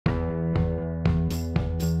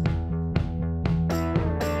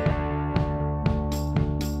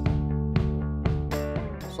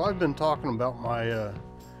I've been talking about my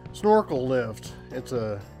Snorkel lift. It's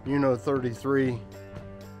a UNO 33E.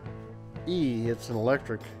 It's an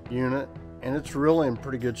electric unit, and it's really in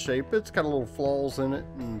pretty good shape. It's got a little flaws in it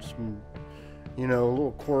and some,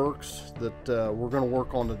 little quirks that we're going to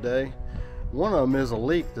work on today. One of them is a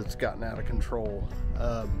leak that's gotten out of control.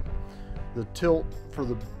 The tilt for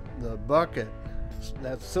the bucket,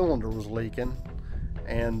 that cylinder was leaking,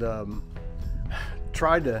 and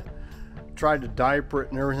tried to diaper it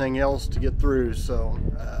and everything else to get through, so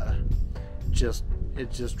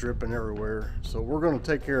it's just dripping everywhere. So we're going to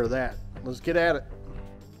take care of that. Let's get at it.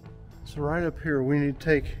 So right up here we need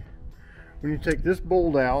to take this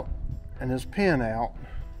bolt out and this pin out,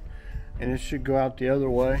 and it should go out the other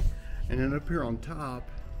way. And then up here on top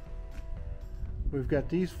we've got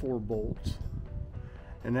these 4 bolts,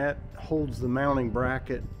 and that holds the mounting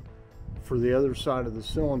bracket for the other side of the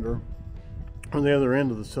cylinder, or the other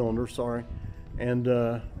end of the cylinder, sorry, and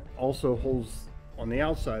also holds on the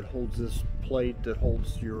outside, holds this plate that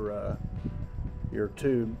holds your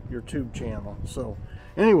tube channel. So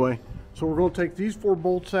anyway, so we're going to take these 4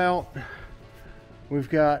 bolts out. We've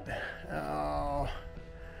got a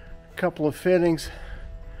couple of fittings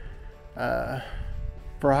for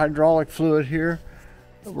hydraulic fluid here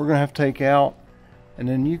that we're going to have to take out, and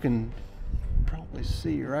then you can probably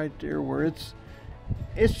see right there where it's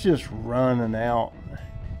just running out.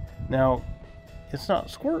 Now it's not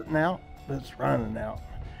squirting out, but it's running out,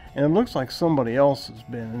 and it looks like somebody else has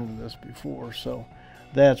been into this before, so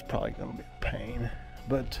that's probably going to be a pain.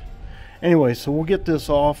 But anyway, so we'll get this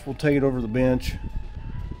off, we'll take it over the bench,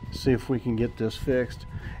 see if we can get this fixed.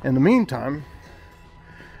 In the meantime,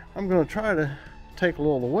 I'm going to try to take a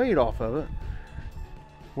little of the weight off of it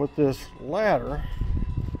with this ladder,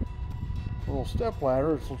 a little step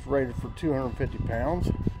ladder. It's rated for 250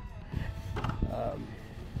 pounds.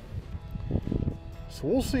 So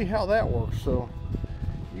we'll see how that works. So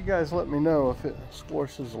you guys let me know if it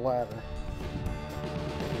squishes the ladder.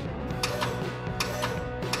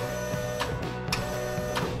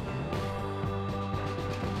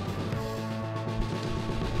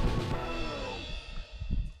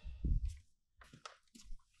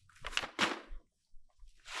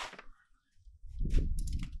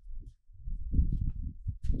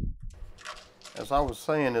 As I was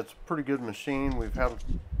saying, it's a pretty good machine. We've had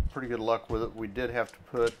pretty good luck with it. We did have to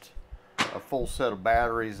put a full set of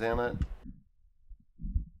batteries in it,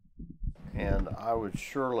 and I would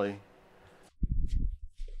surely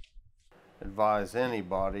advise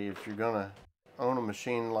anybody, if you're gonna own a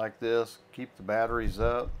machine like this, keep the batteries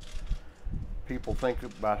up. People think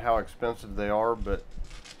about how expensive they are, but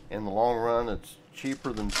in the long run it's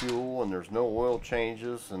cheaper than fuel, and there's no oil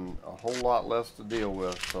changes and a whole lot less to deal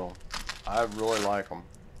with. So I really like them.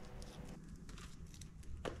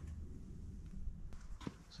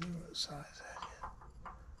 See what size that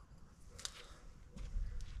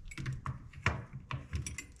is.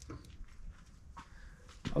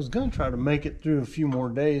 I was going to try to make it through a few more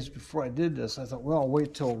days before I did this. I thought, well, I'll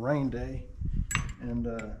wait till rain day, and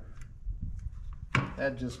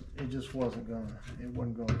it just wasn't going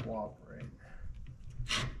to cooperate.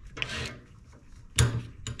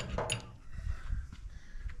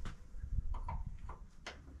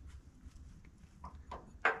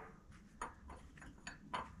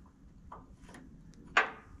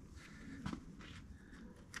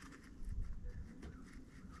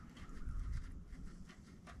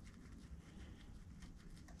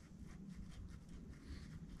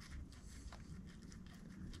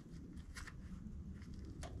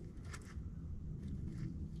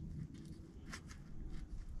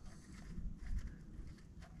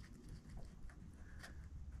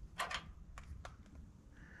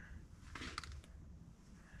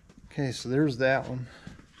 Okay, so there's that one.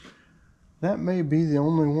 That may be the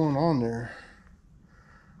only one on there.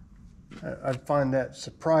 I'd find that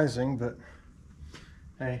surprising, but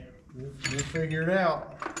hey, we'll figure it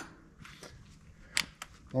out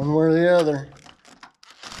one way or the other.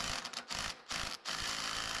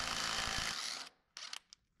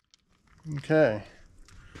 Okay,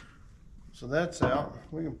 so that's out.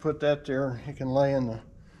 We can put that there. It can lay in the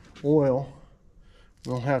oil.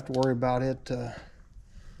 We don't have to worry about it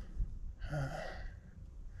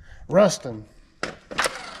rusting.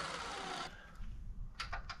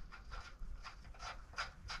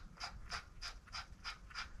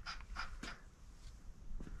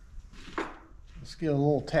 Let's get a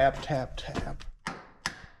little tap, tap, tap.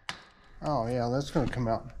 Oh yeah, that's going to come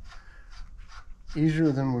out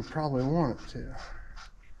easier than we probably want it to.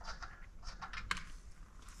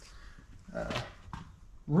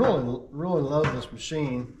 Really love this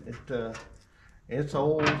machine. It's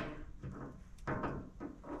old.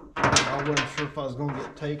 wasn't sure if I was going to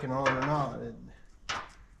get taken on or not.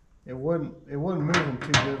 It wasn't moving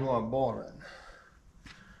too good when I bought it.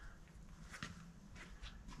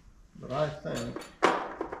 But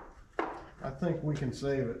I think we can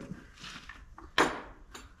save it.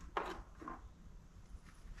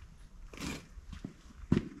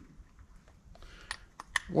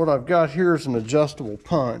 What I've got here is an adjustable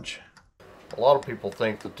punch. A lot of people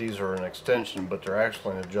think that these are an extension, but they're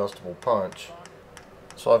actually an adjustable punch.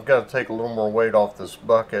 So I've got to take a little more weight off this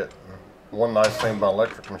bucket. One nice thing about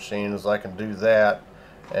electric machine is I can do that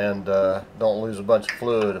and don't lose a bunch of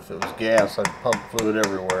fluid. If it was gas, I'd pump fluid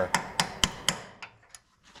everywhere.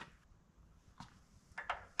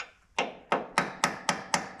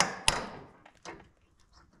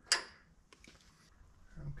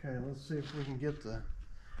 Okay, let's see if we can get the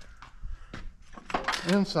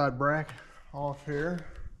inside bracket off here.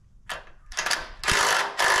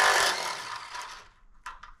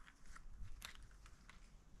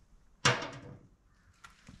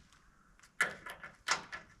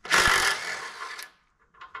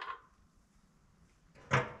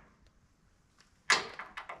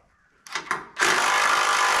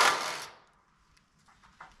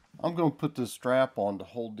 I'm going to put this strap on to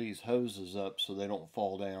hold these hoses up so they don't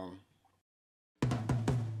fall down.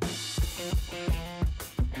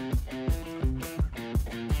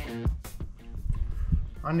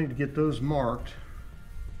 I need to get those marked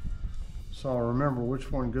so I'll remember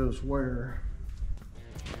which one goes where.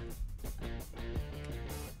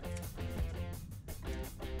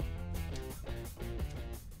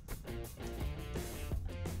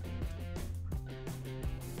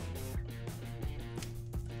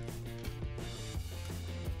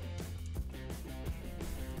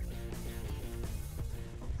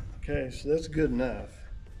 Okay, so that's good enough.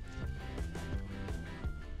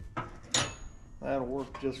 That'll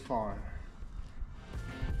work just fine.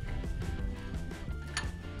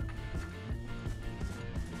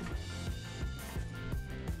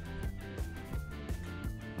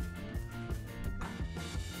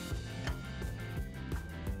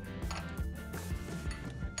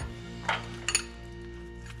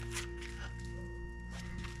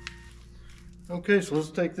 Okay, so let's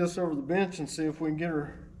take this over the bench and see if we can get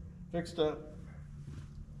her fixed up.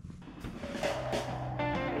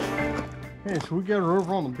 Okay, so we got her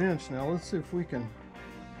over on the bench now. Let's see if we can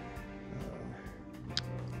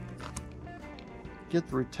get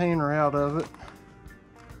the retainer out of it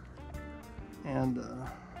and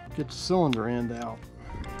get the cylinder end out.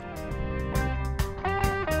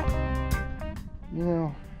 You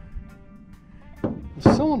know,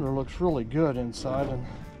 the cylinder looks really good inside, and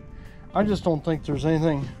I just don't think there's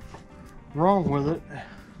anything wrong with it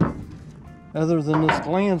other than this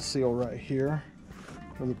gland seal right here,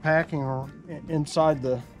 or the packing or inside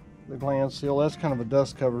the gland seal. That's kind of a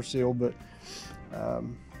dust cover seal, but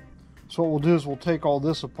so what we'll do is we'll take all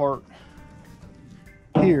this apart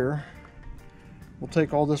here. We'll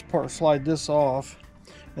take all this apart, slide this off,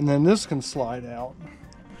 and then this can slide out,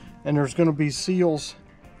 and there's going to be seals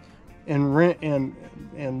and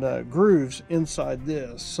grooves inside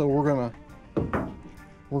this, so we're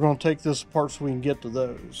gonna take this apart so we can get to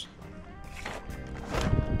those.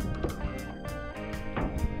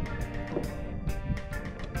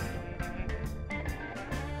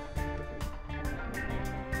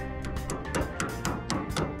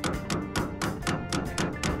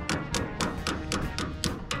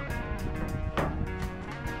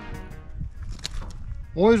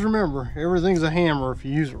 Always remember, everything's a hammer if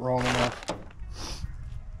you use it wrong enough.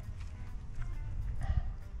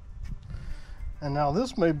 And now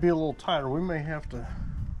this may be a little tighter. We may have to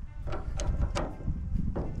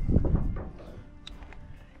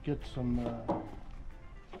get some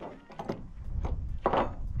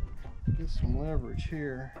leverage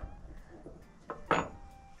here.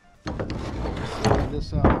 Slide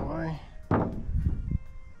this out of the way.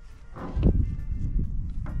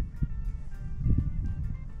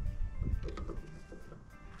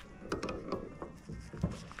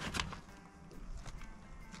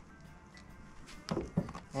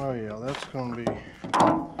 Oh yeah, that's gonna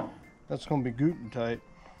be Guten tight.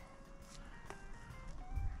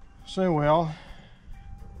 So anyway, I'll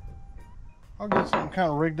get something kind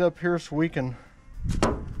of rigged up here so we can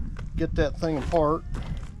get that thing apart.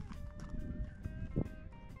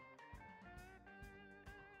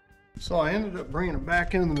 So I ended up bringing it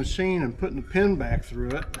back into the machine and putting the pin back through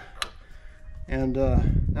it, and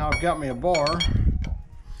now I've got me a bar,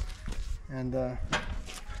 and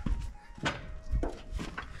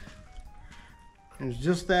it's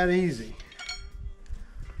just that easy.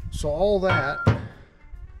 So all that,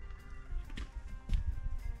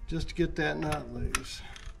 just to get that nut loose.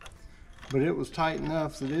 but it was tight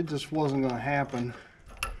enough that it just wasn't going to happen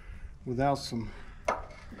without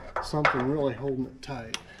something really holding it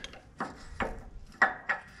tight.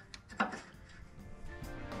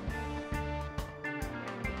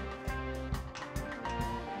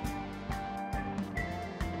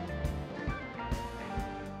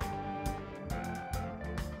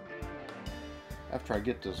 After I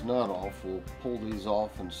get this nut off, we'll pull these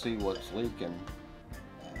off and see what's leaking.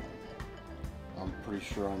 I'm pretty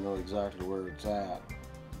sure I know exactly where it's at,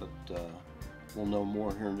 but we'll know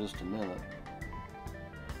more here in just a minute.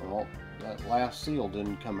 Well, that last seal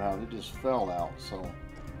didn't come out, it just fell out, so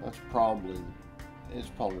it's probably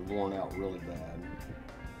worn out really bad.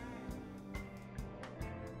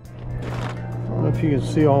 I don't know if you can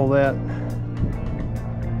see all that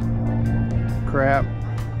crap.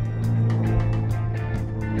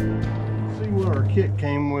 See what our kit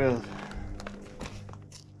came with.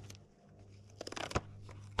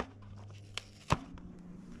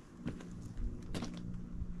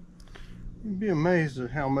 You'd be amazed at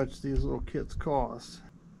how much these little kits cost.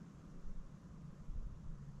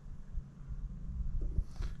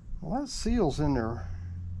 Well, that seal's in there.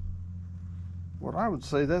 What I would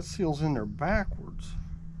say, that seal's in there backwards.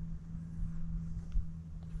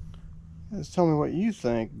 Just tell me what you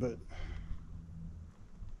think, but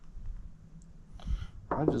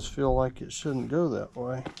I just feel like it shouldn't go that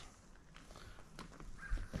way.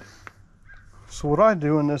 So what I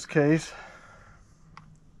do in this case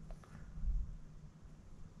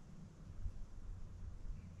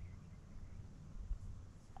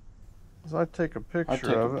is I take a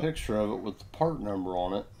picture of it with the part number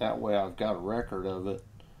on it. That way I've got a record of it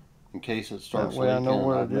in case it starts leaking. That way I know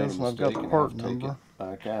what it is and I've got the part number.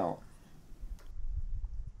 Back out.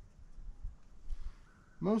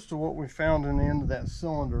 Most of what we found in the end of that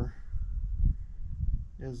cylinder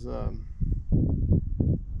is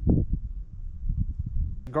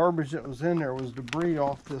garbage that was in there was debris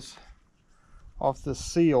off this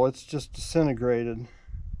seal. It's just disintegrated.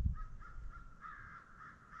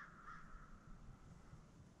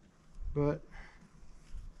 But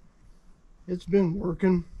it's been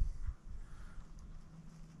working.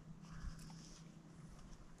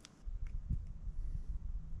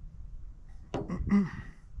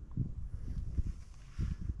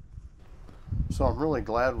 So I'm really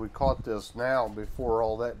glad we caught this now before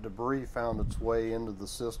all that debris found its way into the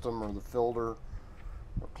system or the filter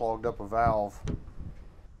or clogged up a valve.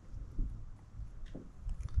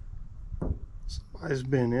 Somebody's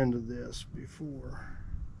been into this before.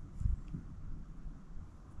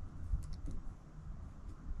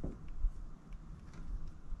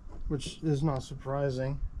 Which is not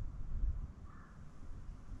surprising.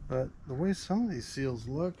 But the way some of these seals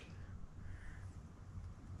look,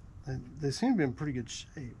 they seem to be in pretty good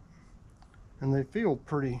shape, and they feel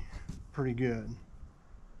pretty good.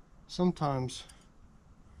 Sometimes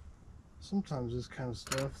this kind of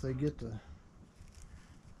stuff, they get to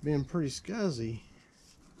being pretty scuzzy.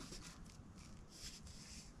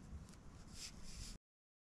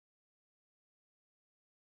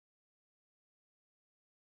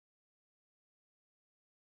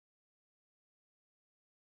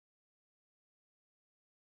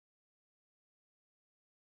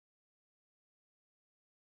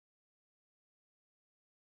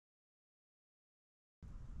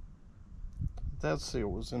 That seal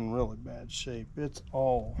was in really bad shape. It's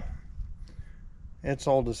all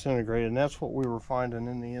disintegrated, and that's what we were finding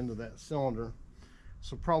in the end of that cylinder.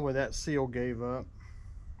 So probably that seal gave up.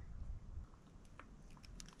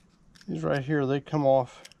 These right here, they come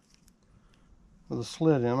off with a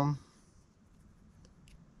slit in them.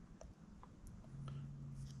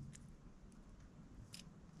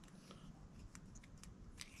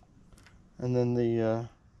 And then the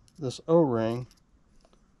this O-ring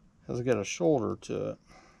has got a shoulder to it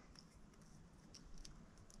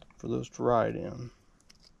for those to ride in.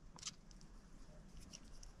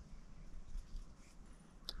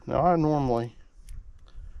 Now I normally,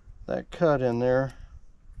 that cut in there,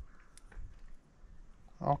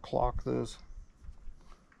 I'll clock those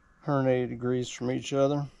 180 degrees from each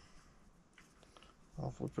other.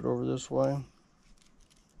 I'll flip it over this way.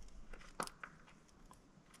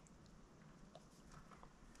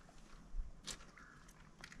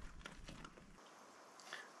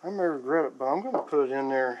 I may regret it, but I'm going to put it in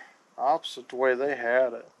there opposite the way they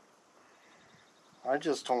had it. I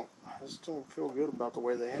just don't feel good about the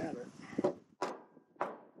way they had it.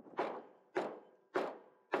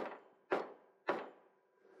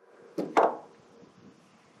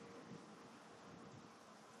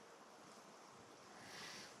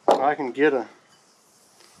 I can get a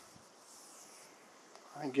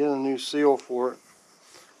new seal for it.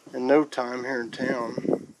 in no time here in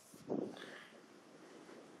town.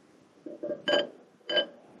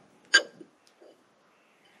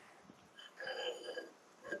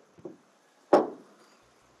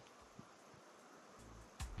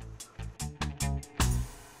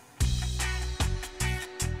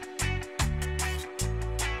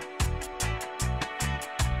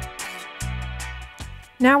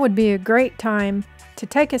 Now would be a great time to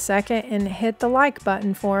take a second and hit the like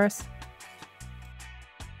button for us.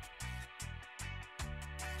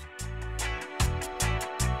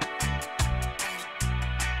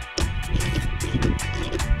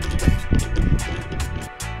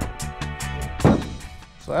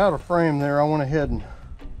 So out of frame there, I went ahead and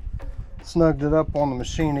snugged it up on the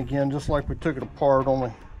machine again, just like we took it apart,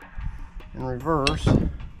 only in reverse.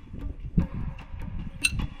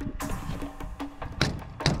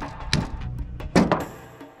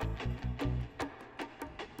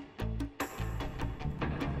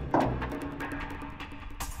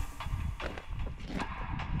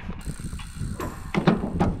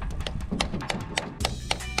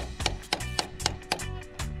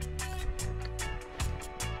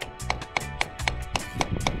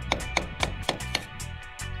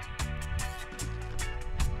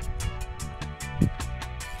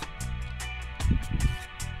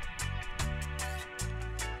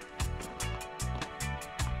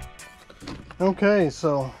 Okay,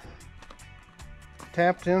 so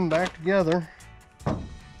tapped in back together.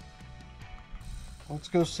 Let's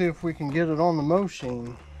go see if we can get it on the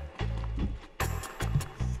machine.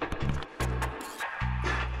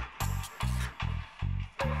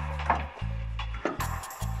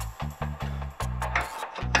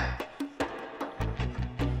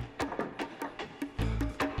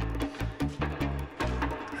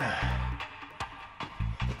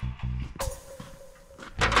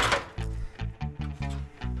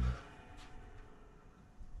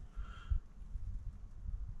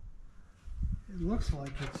 It looks like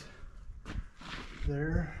it's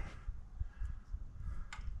there.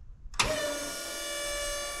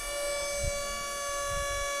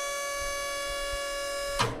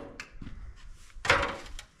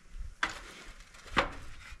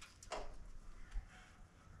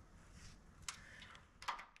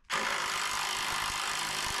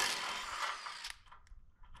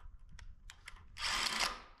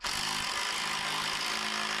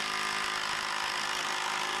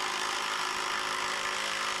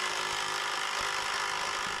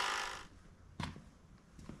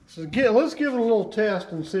 So let's give it a little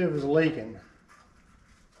test and see if it's leaking.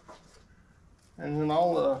 And then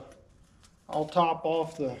I'll top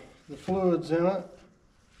off the fluids in it,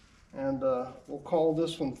 and we'll call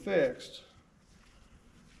this one fixed.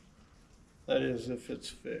 That is, if it's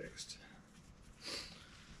fixed.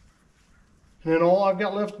 And then all I've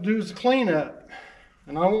got left to do is the cleanup.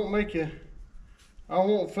 And I won't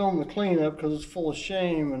film the cleanup because it's full of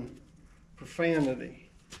shame and profanity.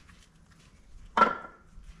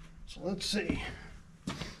 So let's see.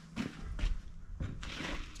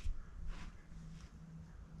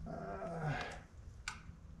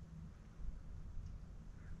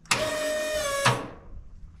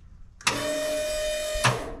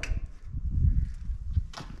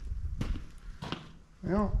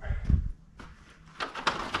 Well,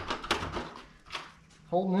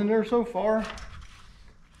 holding in there so far.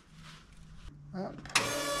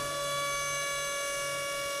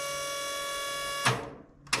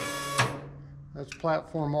 That's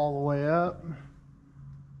platform all the way up.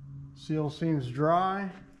 Seal seems dry.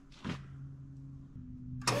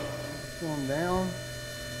 Going down.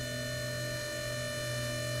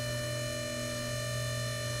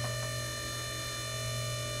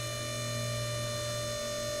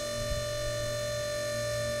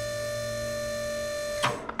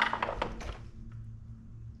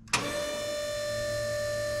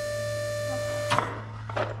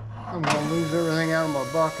 I'm going to lose everything out of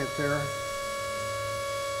my bucket there.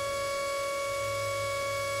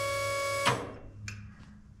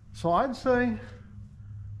 So I'd say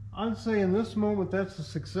in this moment that's a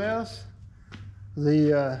success.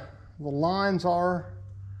 The lines are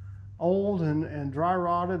old and dry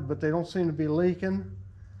rotted, but they don't seem to be leaking.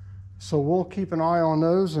 So we'll keep an eye on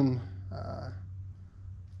those and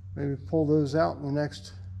maybe pull those out in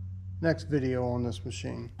the next video on this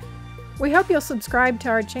machine. We hope you'll subscribe to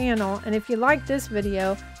our channel, and if you like this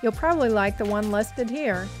video, you'll probably like the one listed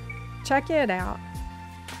here. Check it out.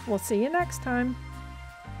 We'll see you next time.